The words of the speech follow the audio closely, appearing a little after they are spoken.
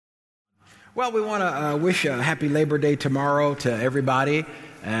Well, we want to wish a happy Labor Day tomorrow to everybody.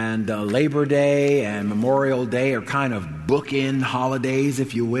 And Labor Day and Memorial Day are kind of bookend holidays,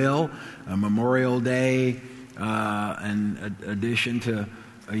 if you will. Memorial Day, in addition to,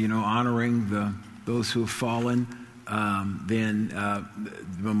 honoring those who have fallen. Then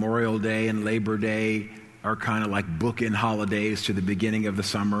Memorial Day and Labor Day are kind of like bookend holidays to the beginning of the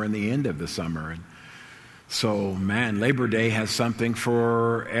summer and the end of the summer. And so, Labor Day has something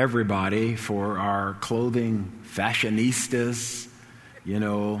for everybody, for our clothing fashionistas.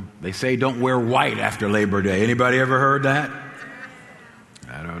 They say don't wear white after Labor Day. Anybody ever heard that?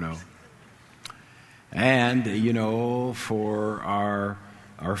 I don't know. And, for our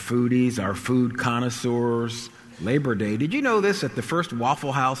foodies, our food connoisseurs, Labor Day. Did you know this, that the first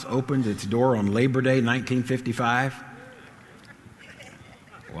Waffle House opened its door on Labor Day, 1955?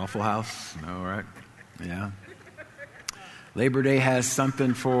 Waffle House? No, right? Yeah. Labor Day has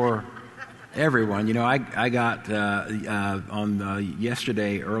something for everyone. I got early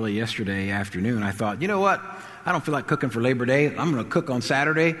yesterday afternoon, I thought, you know what? I don't feel like cooking for Labor Day. I'm going to cook on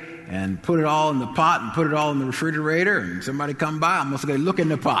Saturday and put it all in the pot and put it all in the refrigerator. And somebody come by, I'm going to look in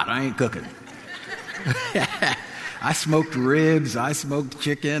the pot. I ain't cooking. I smoked ribs, I smoked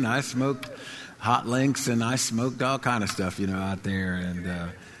chicken, I smoked hot links, and I smoked all kind of stuff, out there.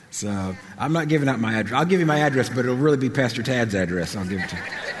 And so I'm not giving out my address. I'll give you my address, but it'll really be Pastor Tad's address. I'll give it to you.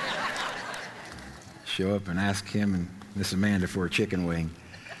 Show up and ask him and Miss Amanda for a chicken wing.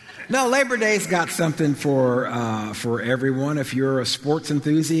 No, Labor Day's got something for everyone. If you're a sports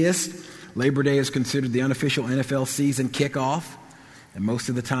enthusiast, Labor Day is considered the unofficial NFL season kickoff. And most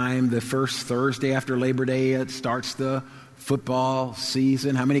of the time, the first Thursday after Labor Day, it starts the football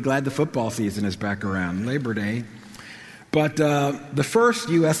season. How many glad the football season is back around? Labor Day. But the first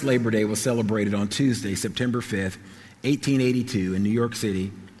U.S. Labor Day was celebrated on Tuesday, September 5th, 1882 in New York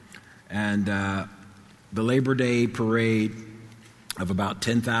City. And the Labor Day parade of about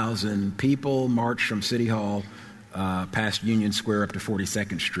 10,000 people marched from City Hall past Union Square up to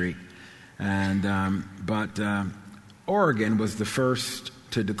 42nd Street. And but Oregon was the first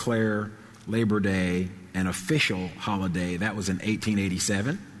to declare Labor Day an official holiday. That was in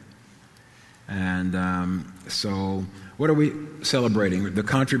 1887. And so what are we celebrating? The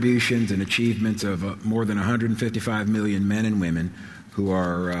contributions and achievements of more than 155 million men and women who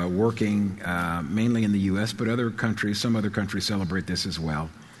are working mainly in the U.S., but some other countries celebrate this as well.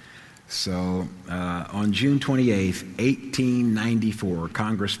 So on June 28th, 1894,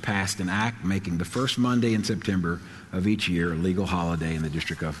 Congress passed an act making the first Monday in September of each year a legal holiday in the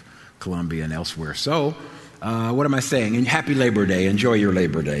District of Columbia and elsewhere. So what am I saying? And happy Labor Day. Enjoy your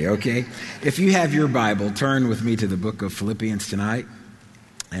Labor Day, okay? If you have your Bible, turn with me to the book of Philippians tonight,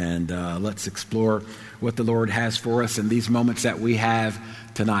 and let's explore what the Lord has for us in these moments that we have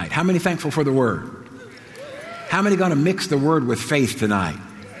tonight. How many thankful for the Word? How many going to mix the Word with faith tonight?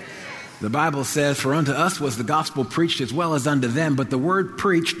 The Bible says, "For unto us was the gospel preached as well as unto them, but the word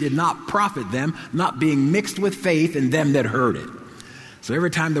preached did not profit them, not being mixed with faith in them that heard it." So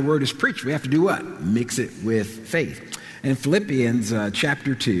every time the word is preached, we have to do what? Mix it with faith. In Philippians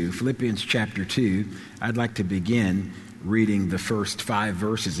chapter 2, I'd like to begin reading the first 5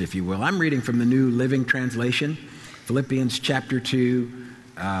 verses, if you will. I'm reading from the New Living Translation, Philippians chapter 2,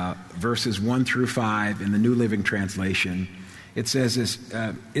 verses 1 through 5 in the New Living Translation. It says this,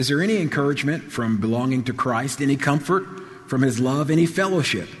 is there any encouragement from belonging to Christ, any comfort from his love, any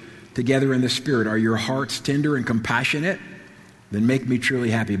fellowship together in the Spirit? Are your hearts tender and compassionate? Then make me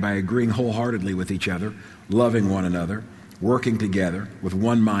truly happy by agreeing wholeheartedly with each other, loving one another, working together with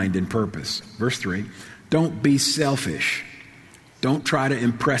one mind and purpose. Verse 3, don't be selfish. Don't try to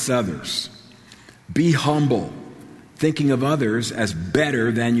impress others. Be humble, thinking of others as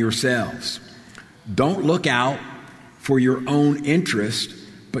better than yourselves. Don't look out for your own interest,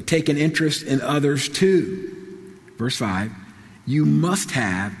 but take an interest in others too. Verse 5, you must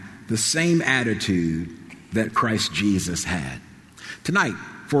have the same attitude that Christ Jesus had. Tonight,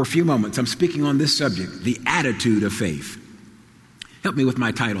 for a few moments, I'm speaking on this subject, the attitude of faith. Help me with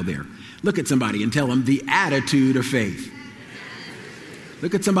my title there. Look at somebody and tell them, the attitude of faith.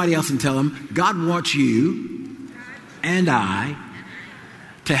 Look at somebody else and tell them, God wants you and I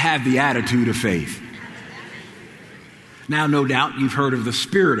to have the attitude of faith. Now, no doubt you've heard of the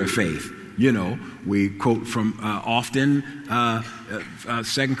spirit of faith. We quote from often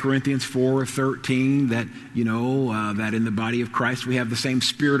 2 Corinthians 4:13 that, that in the body of Christ we have the same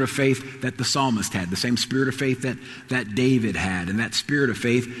spirit of faith that the psalmist had, the same spirit of faith that David had. And that spirit of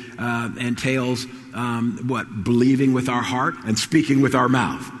faith entails believing with our heart and speaking with our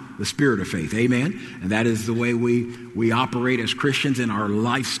mouth. The spirit of faith. Amen? And that is the way we operate as Christians in our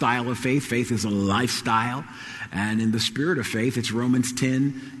lifestyle of faith. Faith is a lifestyle. And in the spirit of faith, it's Romans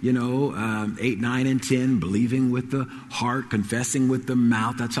 10, 8, 9, and 10, believing with the heart, confessing with the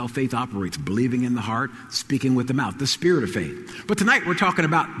mouth. That's how faith operates, believing in the heart, speaking with the mouth, the spirit of faith. But tonight we're talking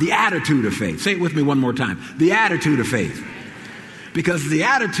about the attitude of faith. Say it with me one more time. The attitude of faith. Because the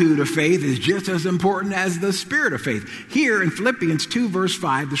attitude of faith is just as important as the spirit of faith. Here in Philippians 2, verse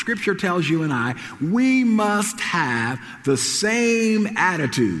 5, the scripture tells you and I, we must have the same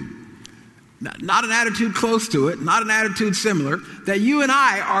attitude. Not an attitude close to it, not an attitude similar, that you and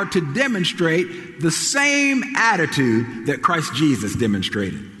I are to demonstrate the same attitude that Christ Jesus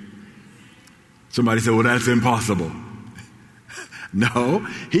demonstrated. Somebody said, well, that's impossible. No,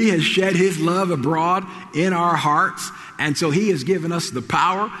 he has shed his love abroad in our hearts, and so he has given us the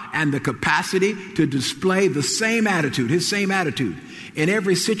power and the capacity to display the same attitude, his same attitude. In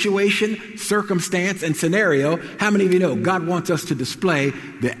every situation, circumstance, and scenario, how many of you know God wants us to display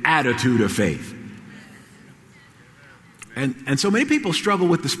the attitude of faith? And so many people struggle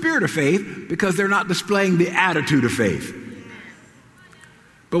with the spirit of faith because they're not displaying the attitude of faith.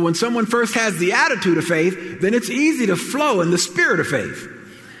 But when someone first has the attitude of faith, then it's easy to flow in the spirit of faith.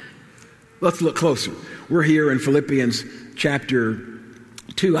 Let's look closer. We're here in Philippians chapter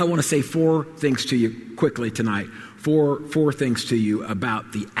 2. I want to say four things to you quickly tonight. Four things to you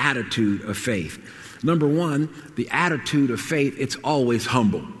about the attitude of faith. Number one, the attitude of faith, it's always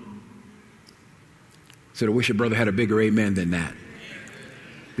humble. So I wish your brother had a bigger amen than that.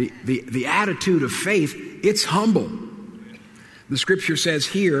 The attitude of faith, it's humble. The scripture says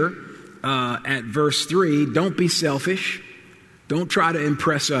here at verse 3, don't be selfish. Don't try to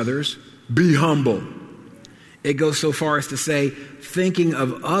impress others. Be humble. It goes so far as to say, thinking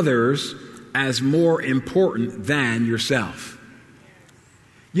of others as more important than yourself.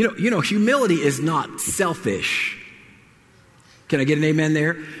 You know, humility is not selfish. Can I get an amen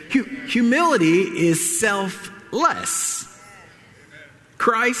there? Humility is selfless.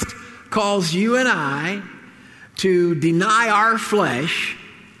 Christ calls you and I to deny our flesh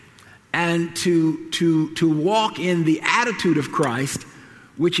and to walk in the attitude of Christ,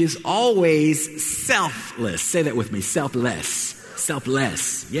 which is always selfless. Say that with me, selfless.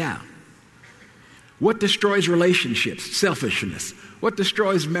 Selfless, yeah. What destroys relationships? Selfishness. What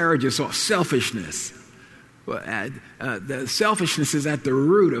destroys marriages? Selfishness. The selfishness is at the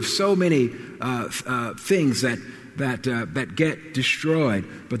root of so many things that get destroyed.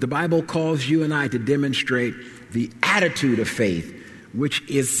 But the Bible calls you and I to demonstrate the attitude of faith, which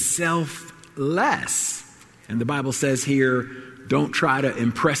is selfless. And the Bible says here, don't try to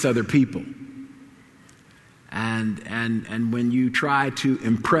impress other people. And when you try to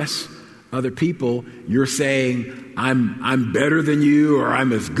impress other people, you're saying, I'm better than you, or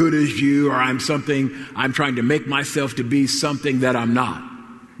I'm as good as you, or I'm trying to make myself to be something that I'm not,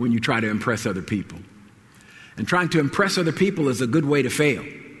 when you try to impress other people. And trying to impress other people is a good way to fail.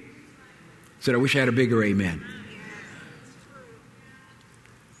 Said, I wish I had a bigger amen.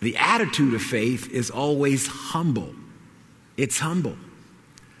 The attitude of faith is always humble. It's humble.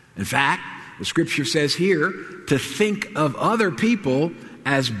 In fact, the scripture says here to think of other people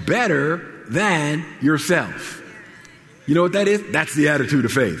as better than yourself. You know what that is? That's the attitude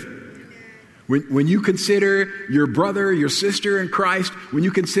of faith. When you consider your brother, your sister in Christ, when you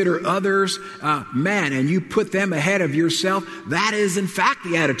consider others, and you put them ahead of yourself, that is in fact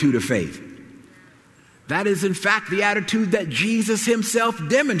the attitude of faith. That is in fact the attitude that Jesus himself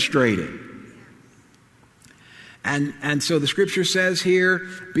demonstrated. And so the scripture says here,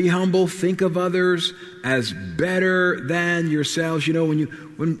 be humble, think of others as better than yourselves. You know,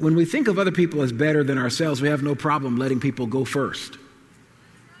 when we think of other people as better than ourselves, we have no problem letting people go first.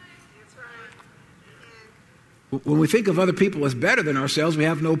 When we think of other people as better than ourselves, we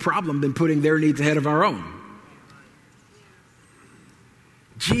have no problem in putting their needs ahead of our own.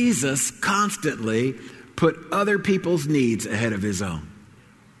 Jesus constantly put other people's needs ahead of his own.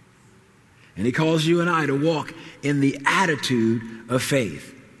 And he calls you and I to walk in the attitude of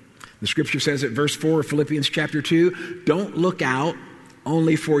faith. The scripture says at verse 4 of Philippians chapter 2, don't look out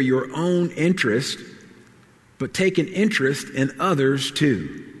only for your own interest, but take an interest in others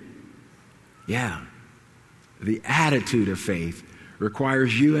too. Yeah. The attitude of faith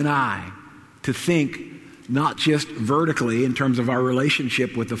requires you and I to think not just vertically in terms of our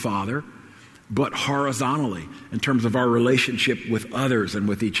relationship with the Father, but horizontally in terms of our relationship with others and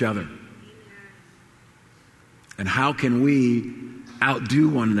with each other. And how can we outdo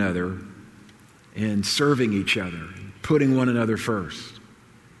one another in serving each other, putting one another first?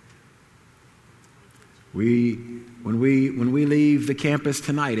 When we leave the campus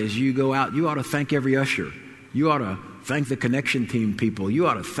tonight, as you go out, you ought to thank every usher. You ought to thank the connection team people. You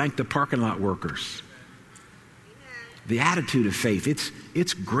ought to thank the parking lot workers. The attitude of faith,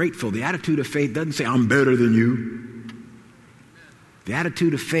 it's grateful. The attitude of faith doesn't say, I'm better than you. The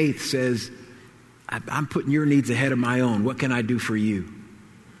attitude of faith says, I'm putting your needs ahead of my own. What can I do for you?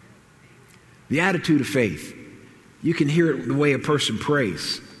 The attitude of faith, you can hear it the way a person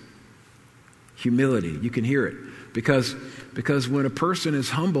prays. Humility, you can hear it. Because when a person is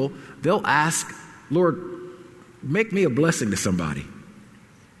humble, they'll ask, Lord, make me a blessing to somebody.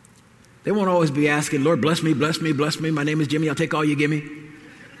 They won't always be asking, Lord, bless me, bless me, bless me. My name is Jimmy. I'll take all you give me.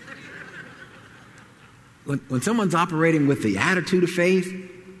 When someone's operating with the attitude of faith,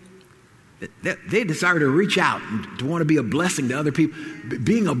 they desire to reach out and to want to be a blessing to other people.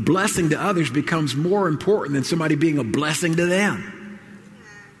 Being a blessing to others becomes more important than somebody being a blessing to them.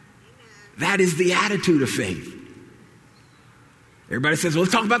 That is the attitude of faith. Everybody says, well,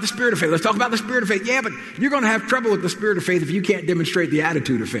 let's talk about the spirit of faith. Let's talk about the spirit of faith. Yeah, but you're going to have trouble with the spirit of faith if you can't demonstrate the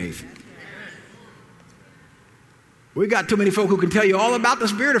attitude of faith. We got too many folk who can tell you all about the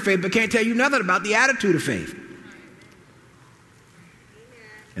spirit of faith but can't tell you nothing about the attitude of faith.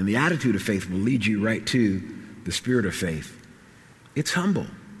 And the attitude of faith will lead you right to the spirit of faith. It's humble.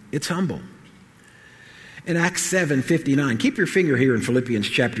 It's humble. In Acts 7:59, keep your finger here in Philippians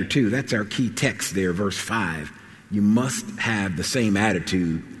chapter 2. That's our key text there, verse 5. You must have the same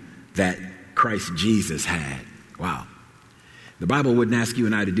attitude that Christ Jesus had. Wow. The Bible wouldn't ask you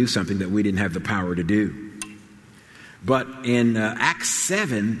and I to do something that we didn't have the power to do. But in Acts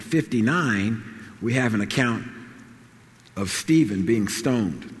 7:59, we have an account of Stephen being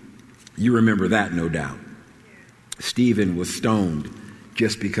stoned. You remember that, no doubt. Stephen was stoned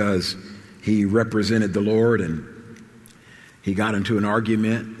just because he represented the Lord, and he got into an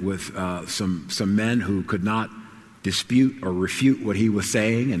argument with some men who could not dispute or refute what he was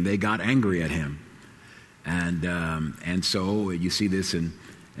saying, and they got angry at him. And so you see this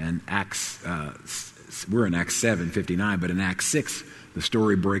in Acts. We're in Acts 7:59, but in Acts 6, the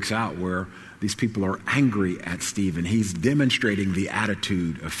story breaks out where these people are angry at Stephen. He's demonstrating the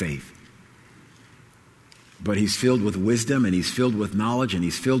attitude of faith. But he's filled with wisdom, and he's filled with knowledge, and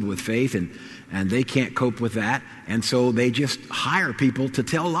he's filled with faith, and they can't cope with that. And so they just hire people to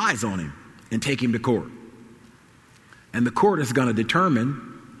tell lies on him and take him to court. And the court is going to determine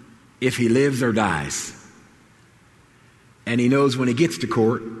if he lives or dies. And he knows when he gets to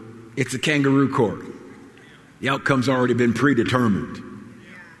court, it's a kangaroo court. The outcome's already been predetermined.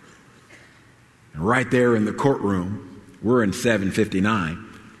 And right there in the courtroom, we're in 7:59,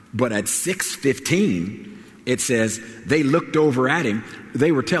 but at 6:15, it says they looked over at him.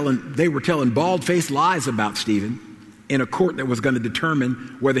 They were telling bald-faced lies about Stephen in a court that was going to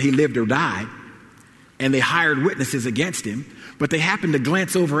determine whether he lived or died. And they hired witnesses against him, but they happened to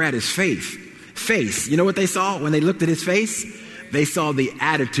glance over at his face. You know what they saw when they looked at his face? They saw the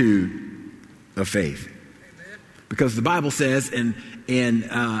attitude of faith. Because the Bible says in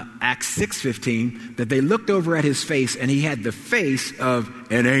Acts 6:15 that they looked over at his face, and he had the face of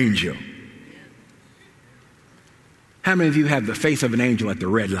an angel. How many of you have the face of an angel at the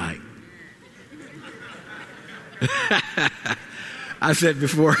red light? I said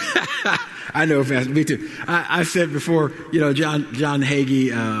before, I know, me too. I said before, John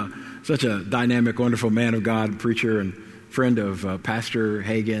Hagee, such a dynamic, wonderful man of God, preacher and friend of Pastor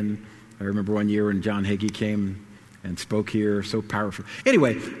Hagin. I remember one year when John Hagee came and spoke here, so powerful.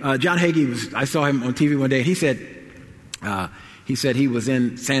 Anyway, John Hagee I saw him on TV one day, and he said he was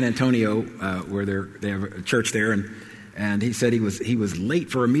in San Antonio, where they have a church there, and he said he was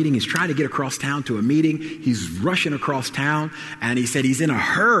late for a meeting. He's trying to get across town to a meeting. He's rushing across town, and he said he's in a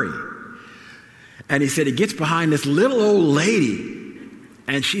hurry. And he said he gets behind this little old lady,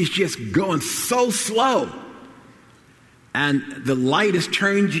 and she's just going so slow. And the light is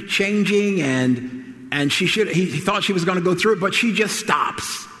changing, and he thought she was going to go through it, but she just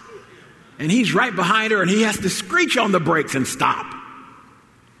stops. And he's right behind her, and he has to screech on the brakes and stop.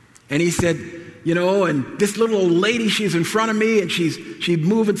 And he said, and this little old lady, she's in front of me, and she's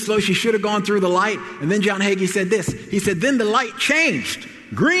moving slow. She should have gone through the light. And then John Hagee said this. He said, then the light changed,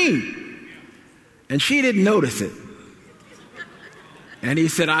 green. And she didn't notice it. And he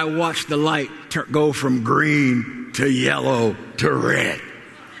said, I watched the light go from green to yellow to red.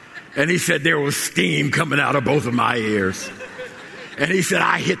 And he said, there was steam coming out of both of my ears. And he said,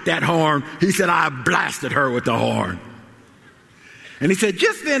 I hit that horn. He said, I blasted her with the horn. And he said,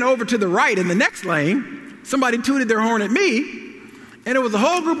 just then over to the right in the next lane, somebody tooted their horn at me. And it was a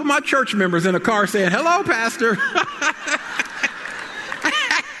whole group of my church members in a car saying, hello, Pastor.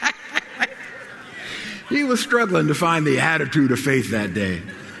 He was struggling to find the attitude of faith that day.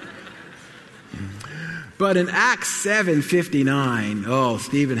 But in Acts 7:59,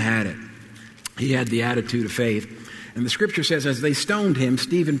 Stephen had it. He had the attitude of faith. And the scripture says, as they stoned him,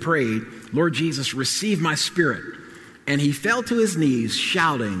 Stephen prayed, Lord Jesus, receive my spirit. And he fell to his knees,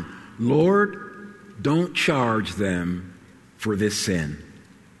 shouting, Lord, don't charge them for this sin.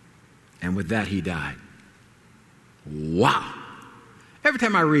 And with that, he died. Wow. Every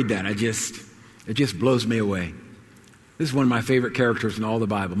time I read that, it just blows me away. This is one of my favorite characters in all the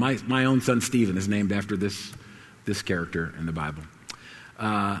Bible. My own son, Stephen, is named after this character in the Bible.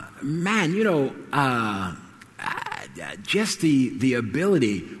 Just the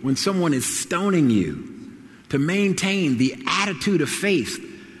ability when someone is stoning you to maintain the attitude of faith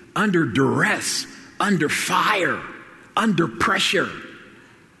under duress, under fire, under pressure.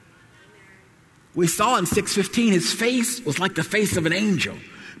 We saw in 6:15 his face was like the face of an angel.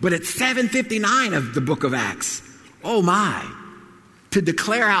 But at 7:59 of the book of Acts, oh my, to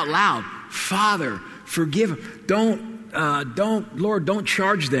declare out loud, Father, forgive them. Lord, don't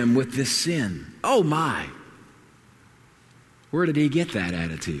charge them with this sin. Oh my. Where did he get that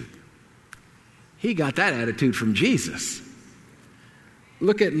attitude? He got that attitude from Jesus.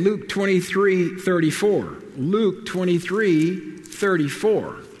 Look at Luke 23:34. Luke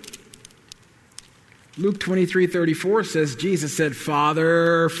 23:34. Luke 23:34 says, Jesus said,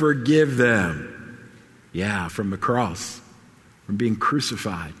 Father, forgive them. Yeah, from the cross, from being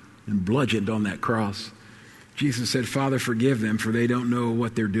crucified and bludgeoned on that cross. Jesus said, Father, forgive them, for they don't know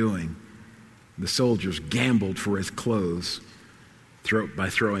what they're doing. The soldiers gambled for his clothes by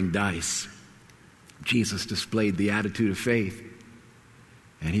throwing dice. Jesus displayed the attitude of faith,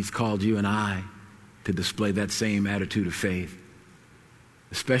 and he's called you and I to display that same attitude of faith,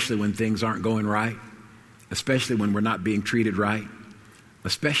 especially when things aren't going right, especially when we're not being treated right,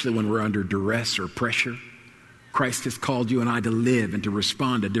 especially when we're under duress or pressure. Christ has called you and I to live and to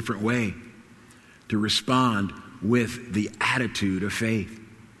respond a different way, to respond with the attitude of faith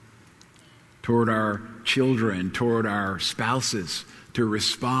toward our children, toward our spouses, to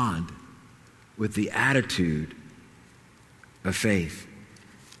respond with the attitude of faith.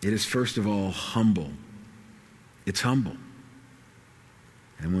 It is first of all humble. It's humble.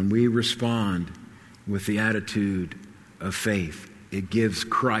 And when we respond with the attitude of faith, it gives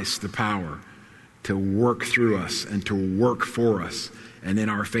Christ the power to work through us and to work for us and in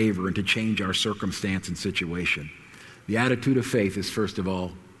our favor and to change our circumstance and situation. The attitude of faith is first of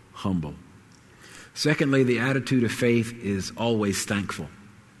all humble. Secondly, the attitude of faith is always thankful.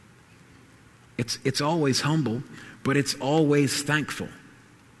 It's always humble, but it's always thankful.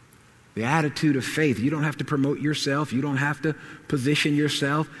 The attitude of faith, you don't have to promote yourself. You don't have to position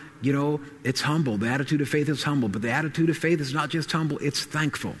yourself. It's humble. The attitude of faith is humble, but the attitude of faith is not just humble, it's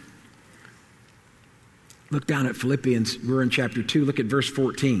thankful. Look down at Philippians, we're in chapter 2, look at verse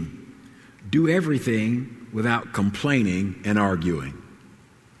 14. Do everything without complaining and arguing.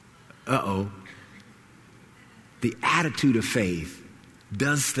 The attitude of faith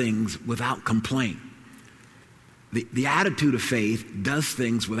does things without complaint. The attitude of faith does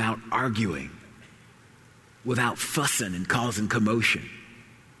things without arguing, without fussing and causing commotion.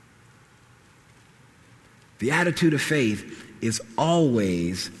 The attitude of faith is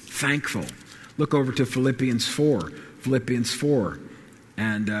always thankful. Look over to Philippians 4. Philippians 4.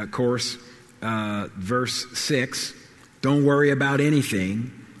 And, of course, verse 6. Don't worry about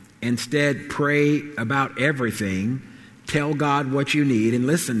anything. Instead, pray about everything. Tell God what you need. And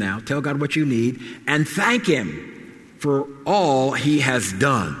listen now. Tell God what you need. And thank Him for all He has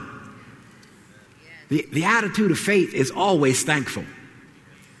done. The attitude of faith is always thankful.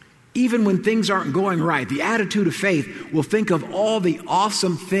 Even when things aren't going right, the attitude of faith will think of all the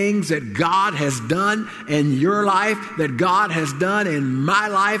awesome things that God has done in your life, that God has done in my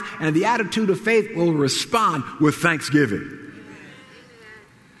life, and the attitude of faith will respond with thanksgiving.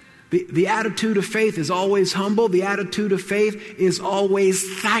 The attitude of faith is always humble. The attitude of faith is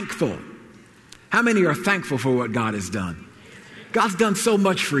always thankful. How many are thankful for what God has done? God's done so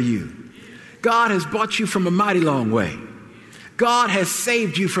much for you. God has brought you from a mighty long way. God has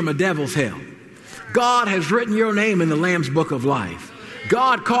saved you from a devil's hell. God has written your name in the Lamb's Book of Life.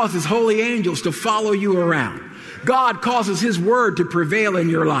 God causes holy angels to follow you around. God causes His word to prevail in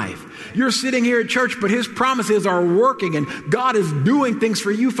your life. You're sitting here at church, but His promises are working, and God is doing things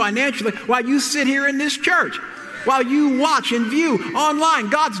for you financially while you sit here in this church. While you watch and view online,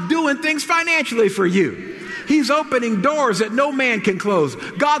 God's doing things financially for you. He's opening doors that no man can close.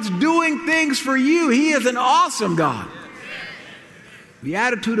 God's doing things for you. He is an awesome God. The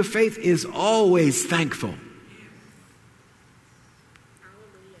attitude of faith is always thankful.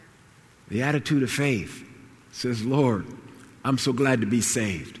 The attitude of faith says, Lord, I'm so glad to be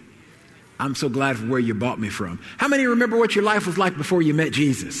saved. I'm so glad for where you bought me from. How many remember what your life was like before you met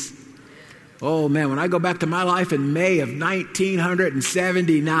Jesus? Oh, man, when I go back to my life in May of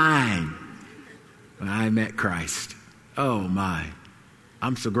 1979, when I met Christ, oh, my.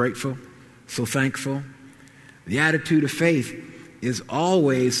 I'm so grateful, so thankful. The attitude of faith is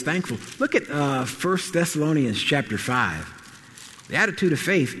always thankful. Look at 1 Thessalonians chapter 5. The attitude of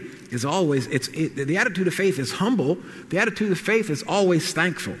faith is always, the attitude of faith is humble. The attitude of faith is always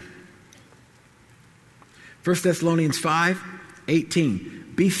thankful. 1 Thessalonians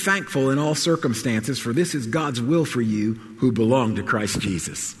 5:18. Be thankful in all circumstances, for this is God's will for you who belong to Christ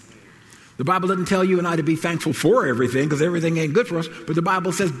Jesus. The Bible doesn't tell you and I to be thankful for everything, because everything ain't good for us, but the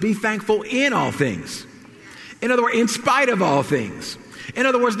Bible says be thankful in all things. In other words, in spite of all things. In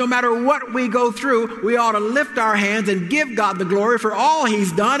other words, no matter what we go through, we ought to lift our hands and give God the glory for all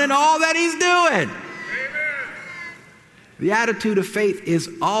He's done and all that He's doing. The attitude of faith is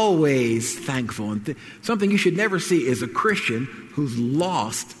always thankful. And something you should never see is a Christian who's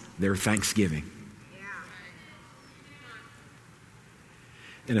lost their thanksgiving.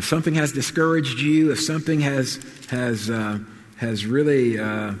 And if something has discouraged you, if something has really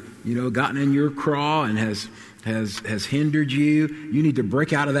gotten in your craw and has hindered you, you need to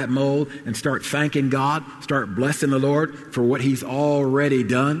break out of that mold and start thanking God. Start blessing the Lord for what He's already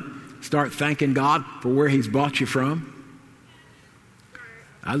done. Start thanking God for where He's brought you from.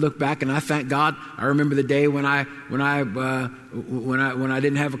 I look back and I thank God. I remember the day when I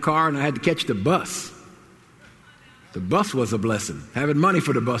didn't have a car and I had to catch the bus. The bus was a blessing. Having money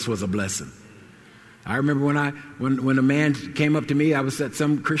for the bus was a blessing. I remember when a man came up to me, I was at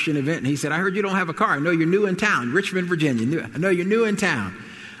some Christian event, and he said, I heard you don't have a car. I know you're new in town, Richmond, Virginia. I know you're new in town.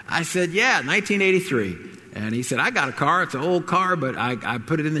 I said, yeah, 1983. And he said, I got a car. It's an old car, but I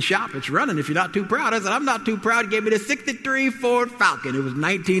put it in the shop. It's running if you're not too proud. I said, I'm not too proud. He gave me the 63 Ford Falcon. It was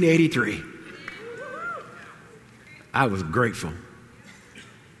 1983. I was grateful.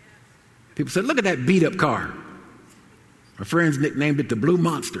 People said, look at that beat-up car. My friends nicknamed it the Blue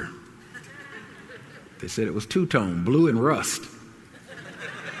Monster. They said it was two-tone, blue and rust.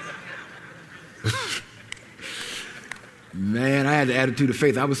 Man, I had the attitude of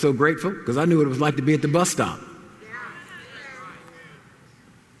faith. I was so grateful because I knew what it was like to be at the bus stop.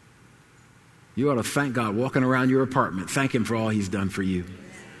 You ought to thank God walking around your apartment. Thank Him for all He's done for you.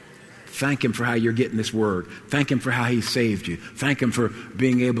 Thank Him for how you're getting this word. Thank Him for how He saved you. Thank Him for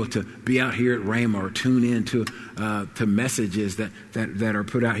being able to be out here at Rhema or tune in to messages that are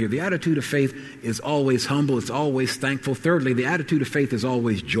put out here. The attitude of faith is always humble. It's always thankful. Thirdly, the attitude of faith is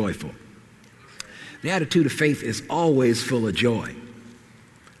always joyful. The attitude of faith is always full of joy.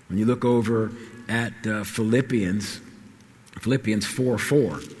 When you look over at Philippians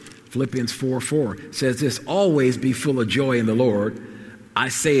 4:4. Philippians 4:4 says this, always be full of joy in the Lord. I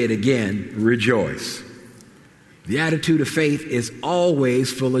say it again, rejoice. The attitude of faith is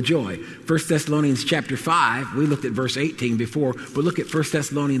always full of joy. 1 Thessalonians chapter 5, we looked at verse 18 before, but look at 1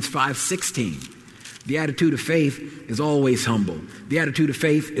 Thessalonians 5:16. The attitude of faith is always humble. The attitude of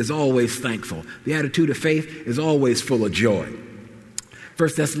faith is always thankful. The attitude of faith is always full of joy.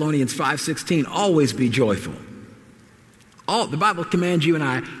 1 Thessalonians 5:16, always be joyful. The Bible commands you and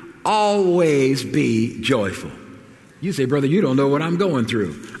I, always be joyful. You say, brother, you don't know what I'm going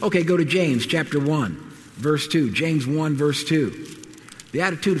through. Okay, go to James chapter 1, verse 2. James 1, verse 2. The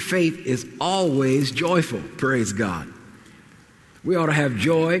attitude of faith is always joyful. Praise God. We ought to have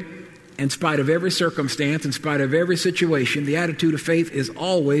joy in spite of every circumstance, in spite of every situation. The attitude of faith is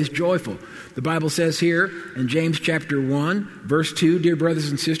always joyful. The Bible says here in James chapter 1, verse 2, dear brothers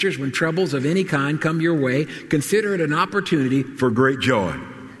and sisters, when troubles of any kind come your way, consider it an opportunity for great joy.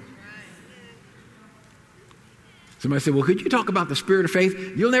 Somebody said, well, could you talk about the spirit of faith?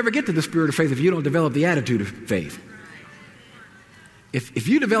 You'll never get to the spirit of faith if you don't develop the attitude of faith. If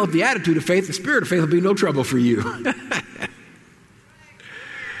you develop the attitude of faith, the spirit of faith will be no trouble for you.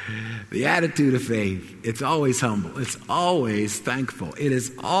 The attitude of faith, it's always humble. It's always thankful. It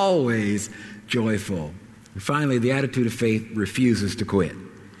is always joyful. And finally, the attitude of faith refuses to quit.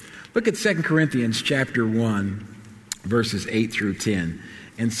 Look at 2 Corinthians chapter 1, verses 8 through 10.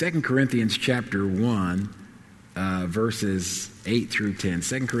 In 2 Corinthians chapter 1, verses 8 through 10.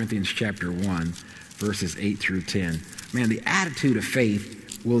 2 Corinthians chapter 1, verses 8 through 10. Man, the attitude of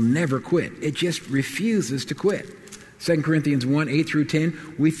faith will never quit. It just refuses to quit. 2 Corinthians 1, 8 through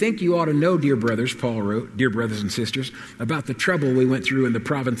 10. We think you ought to know, dear brothers, Paul wrote, dear brothers and sisters, about the trouble we went through in the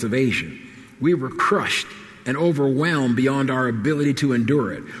province of Asia. We were crushed and overwhelmed beyond our ability to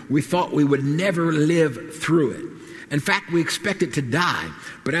endure it. We thought we would never live through it. In fact, we expected to die.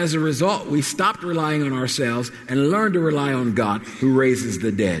 But as a result, we stopped relying on ourselves and learned to rely on God who raises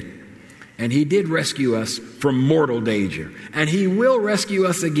the dead. And he did rescue us from mortal danger. And he will rescue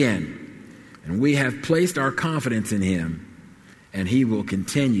us again. And we have placed our confidence in him. And he will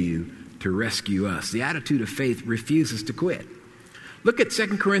continue to rescue us. The attitude of faith refuses to quit. Look at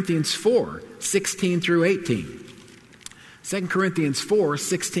 2 Corinthians 4, 16 through 18. 2 Corinthians 4,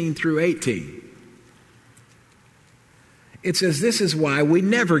 16 through 18. It says, this is why we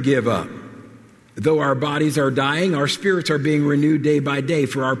never give up. Though our bodies are dying, our spirits are being renewed day by day.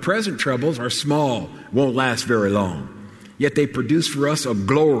 For our present troubles are small, won't last very long. Yet they produce for us a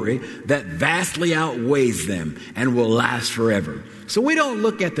glory that vastly outweighs them and will last forever. So we don't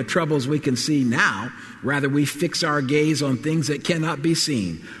look at the troubles we can see now. Rather, we fix our gaze on things that cannot be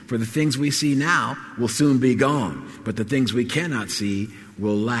seen. For the things we see now will soon be gone. But the things we cannot see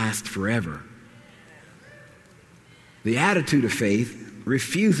will last forever. The attitude of faith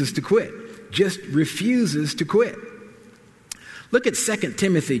refuses to quit. Just refuses to quit. Look at 2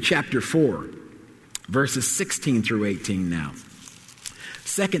 Timothy chapter 4, verses 16 through 18 now.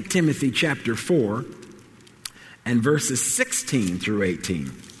 2 Timothy chapter 4 and verses 16 through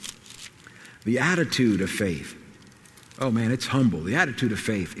 18. The attitude of faith. Oh man, it's humble. The attitude of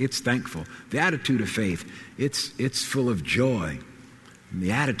faith, it's thankful. The attitude of faith, it's full of joy. And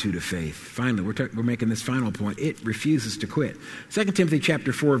the attitude of faith, finally, we're making this final point. It refuses to quit. 2 Timothy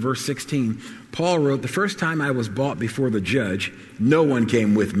chapter 4, verse 16, Paul wrote, the first time I was brought before the judge, no one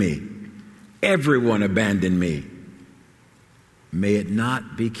came with me. Everyone abandoned me. May it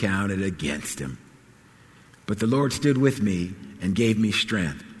not be counted against him. But the Lord stood with me and gave me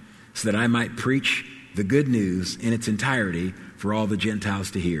strength so that I might preach the good news in its entirety for all the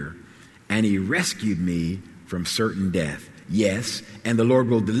Gentiles to hear. And he rescued me from certain death. Yes, and the Lord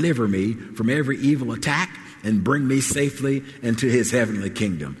will deliver me from every evil attack and bring me safely into his heavenly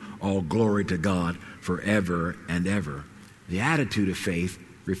kingdom. All glory to God forever and ever. The attitude of faith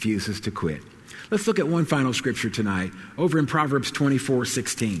refuses to quit. Let's look at one final scripture tonight over in Proverbs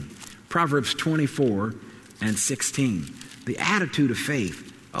 24:16. Proverbs 24 and 16. The attitude of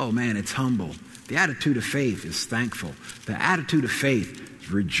faith, oh man, it's humble. The attitude of faith is thankful. The attitude of faith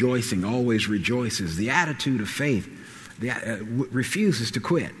is rejoicing, always rejoices. The attitude of faith refuses to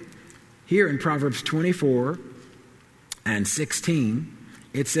quit. Here in Proverbs 24 and 16,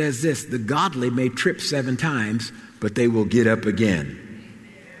 it says this, the godly may trip 7 times, but they will get up again.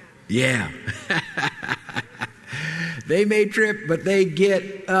 Yeah. They may trip, but they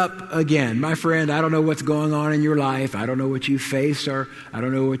get up again. My friend, I don't know what's going on in your life. I don't know what you face, or I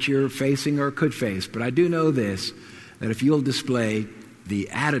don't know what you're facing or could face. But I do know this, that if you'll display the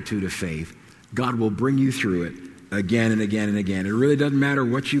attitude of faith, God will bring you through it again and again and again. It really doesn't matter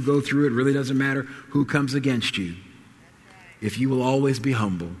what you go through. It really doesn't matter who comes against you. If you will always be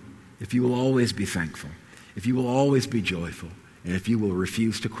humble, if you will always be thankful, if you will always be joyful, and if you will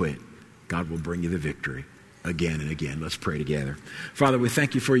refuse to quit, God will bring you the victory again and again. Let's pray together. Father, we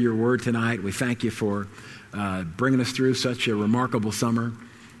thank you for your word tonight. We thank you for bringing us through such a remarkable summer.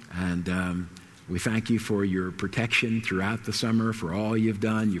 And we thank you for your protection throughout the summer, for all you've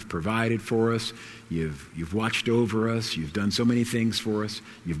done. You've provided for us. You've watched over us. You've done so many things for us.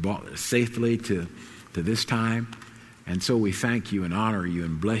 You've brought us safely to this time. And so we thank you and honor you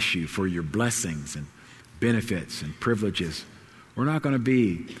and bless you for your blessings and benefits and privileges. We're not going to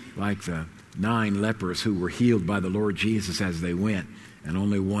be like the 9 lepers who were healed by the Lord Jesus as they went, and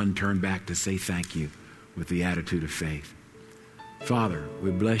only one turned back to say thank you with the attitude of faith. Father,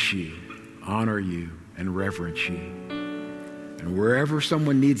 we bless you, honor you, and reverence you. And wherever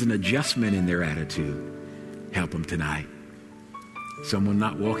someone needs an adjustment in their attitude, help them tonight. Someone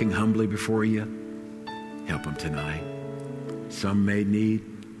not walking humbly before you, help them tonight. Some may need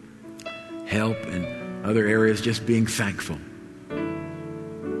help in other areas, just being thankful.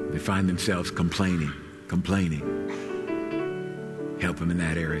 They find themselves complaining. Help them in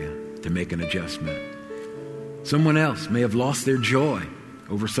that area to make an adjustment. Someone else may have lost their joy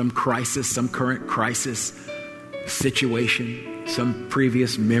over some crisis, some current crisis situation, some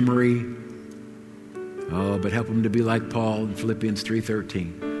previous memory. Oh, but help them to be like Paul in Philippians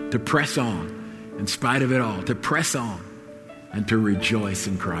 3:13, to press on in spite of it all, to press on and to rejoice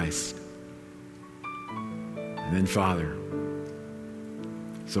in Christ. And then, Father,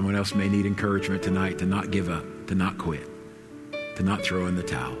 someone else may need encouragement tonight to not give up, to not quit, to not throw in the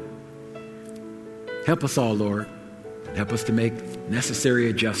towel. Help us all, Lord. Help us to make necessary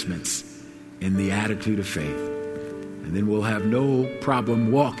adjustments in the attitude of faith. And then we'll have no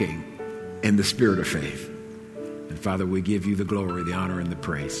problem walking in the spirit of faith. And Father, we give you the glory, the honor, and the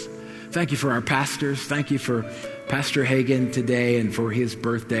praise. Thank you for our pastors. Thank you for Pastor Hagen today and for his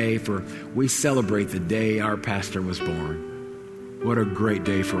birthday. For we celebrate the day our pastor was born. What a great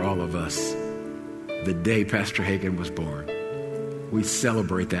day for all of us. The day Pastor Hagen was born. We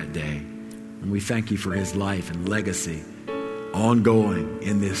celebrate that day. And we thank you for his life and legacy ongoing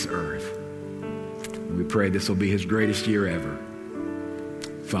in this earth. And we pray this will be his greatest year ever.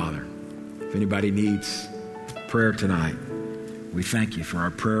 Father, if anybody needs prayer tonight, we thank you for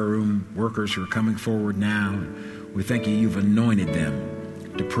our prayer room workers who are coming forward now. We thank you, you've anointed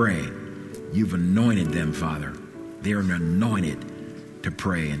them to pray. You've anointed them, Father. They are anointed to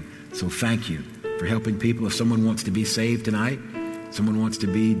pray. And so thank you for helping people. If someone wants to be saved tonight, someone wants to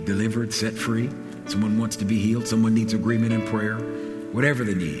be delivered, set free, someone wants to be healed, someone needs agreement in prayer, whatever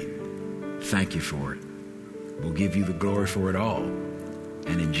the need, thank you for it. We'll give you the glory for it all.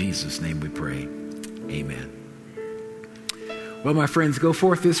 And in Jesus' name we pray. Amen. Well, my friends, go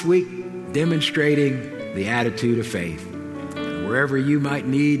forth this week demonstrating the attitude of faith. Wherever you might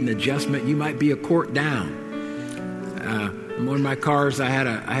need an adjustment, you might be a quart down. In one of my cars, I had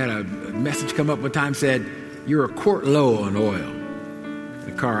a message come up one time said, "You're a quart low on oil."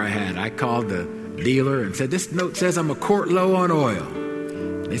 The car I had, I called the dealer and said, "This note says I'm a quart low on oil."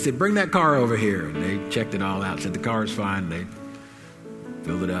 They said, "Bring that car over here." And they checked it all out, said the car is fine. They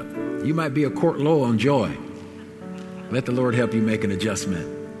filled it up. You might be a quart low on joy. Let the Lord help you make an adjustment.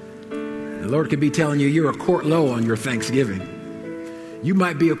 The Lord could be telling you you're a quart low on your thanksgiving. You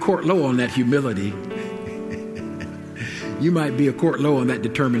might be a quart low on that humility. You might be a quart low on that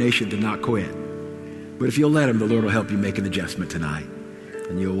determination to not quit. But if you'll let him, the Lord will help you make an adjustment tonight.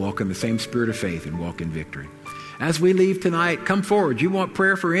 And you'll walk in the same spirit of faith and walk in victory. As we leave tonight, come forward. You want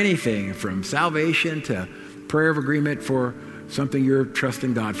prayer for anything, from salvation to prayer of agreement for something you're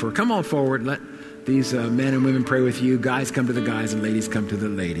trusting God for. Come on forward. Let these men and women pray with you. Guys come to the guys and ladies come to the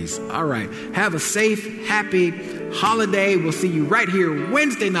ladies. All right. Have a safe, happy holiday. We'll see you right here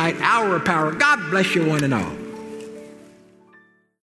Wednesday night, Hour of Power. God bless you one and all.